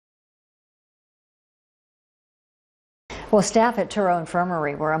Well, staff at Truro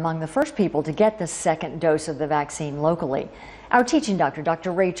Infirmary were among the first people to get the second dose of the vaccine locally. Our teaching doctor,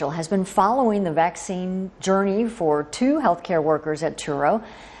 Dr. Rachel, has been following the vaccine journey for two healthcare workers at Truro.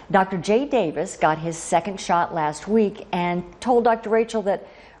 Dr. Jay Davis got his second shot last week and told Dr. Rachel that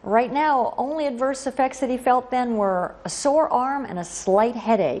right now, only adverse effects that he felt then were a sore arm and a slight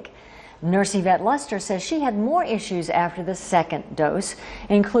headache. Nurse Yvette Luster says she had more issues after the second dose,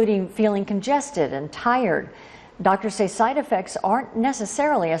 including feeling congested and tired. Doctors say side effects aren't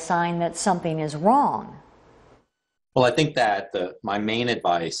necessarily a sign that something is wrong. Well, I think that my main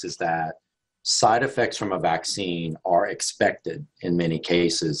advice is that side effects from a vaccine are expected in many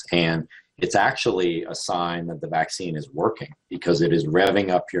cases, and it's actually a sign that the vaccine is working because it is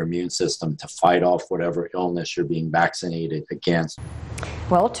revving up your immune system to fight off whatever illness you're being vaccinated against.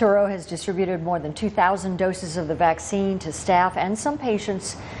 Well, Truro has distributed more than 2,000 doses of the vaccine to staff and some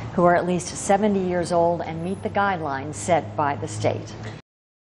patients who are at least 70 years old and meet the guidelines set by the state.